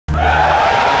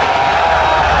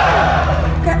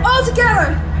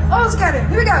together.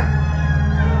 Here we go.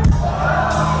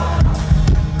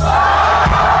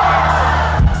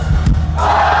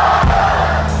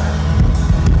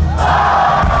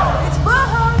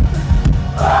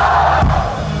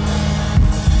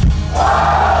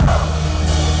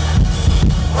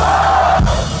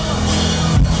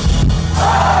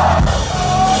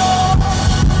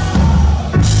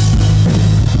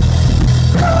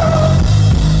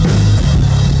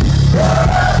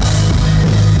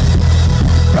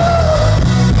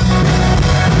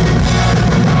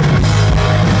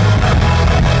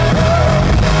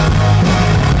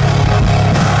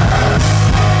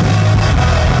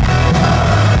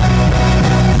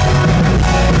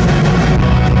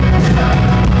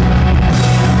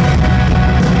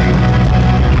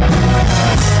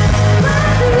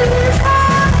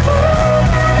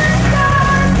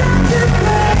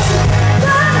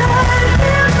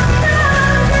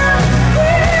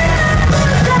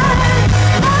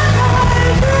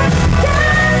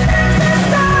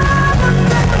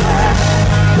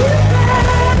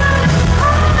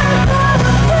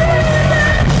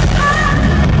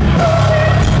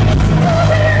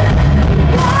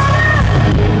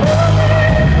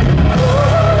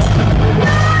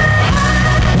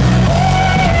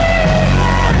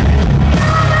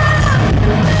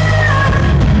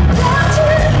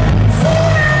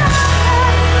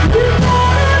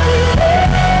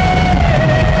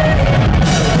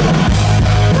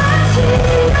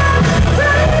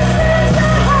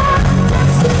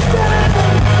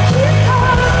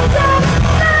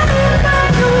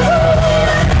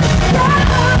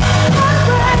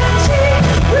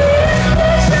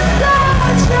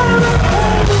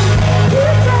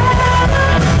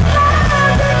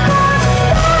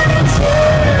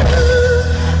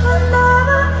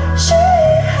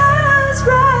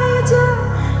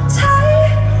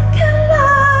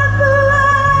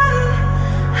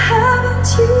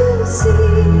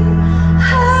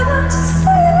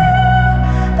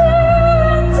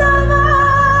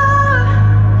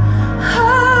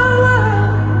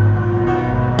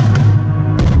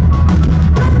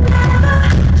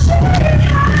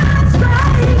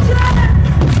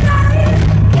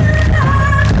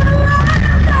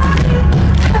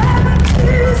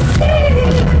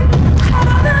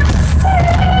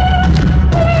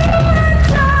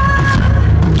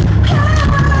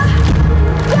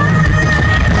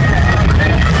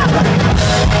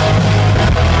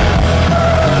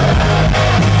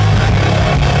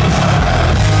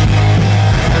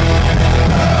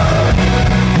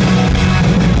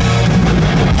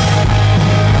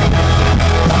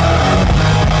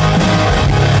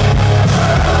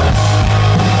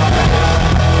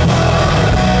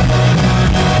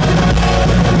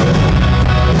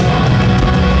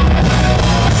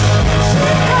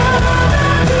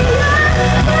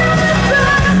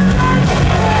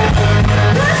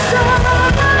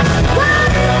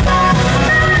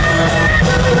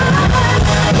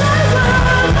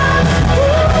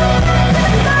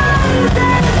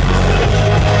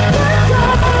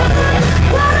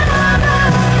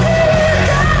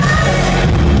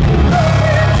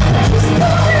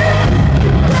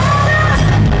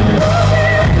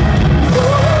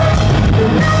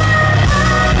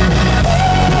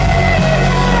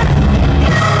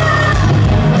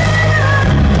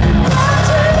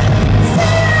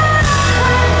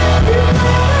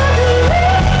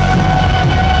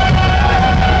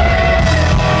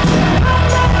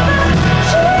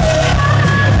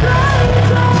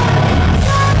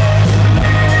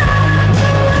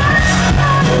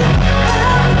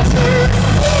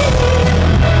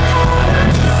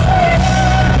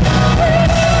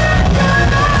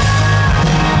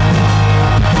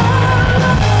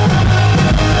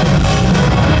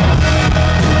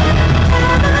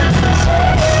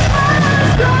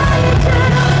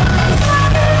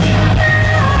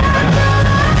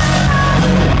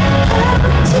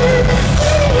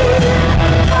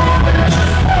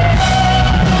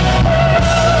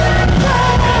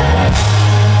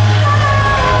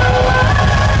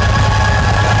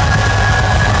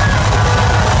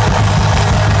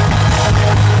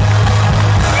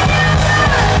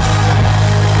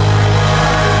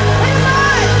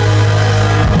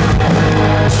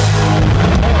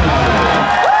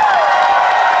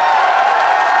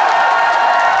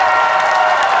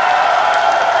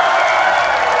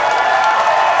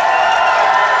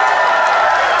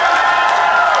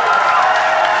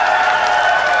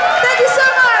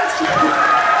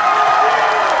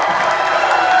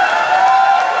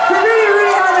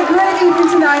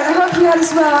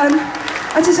 as well. And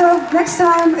I just hope next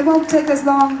time it won't take as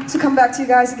long to come back to you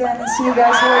guys again and see you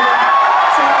guys here again.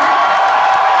 So,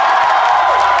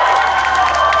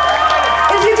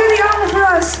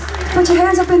 put your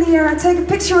hands up in the air and take a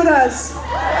picture with us.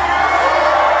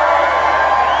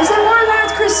 Is there more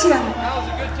light, Christian?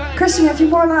 Christian, have you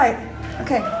more light?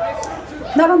 Okay.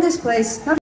 Not on this place. Not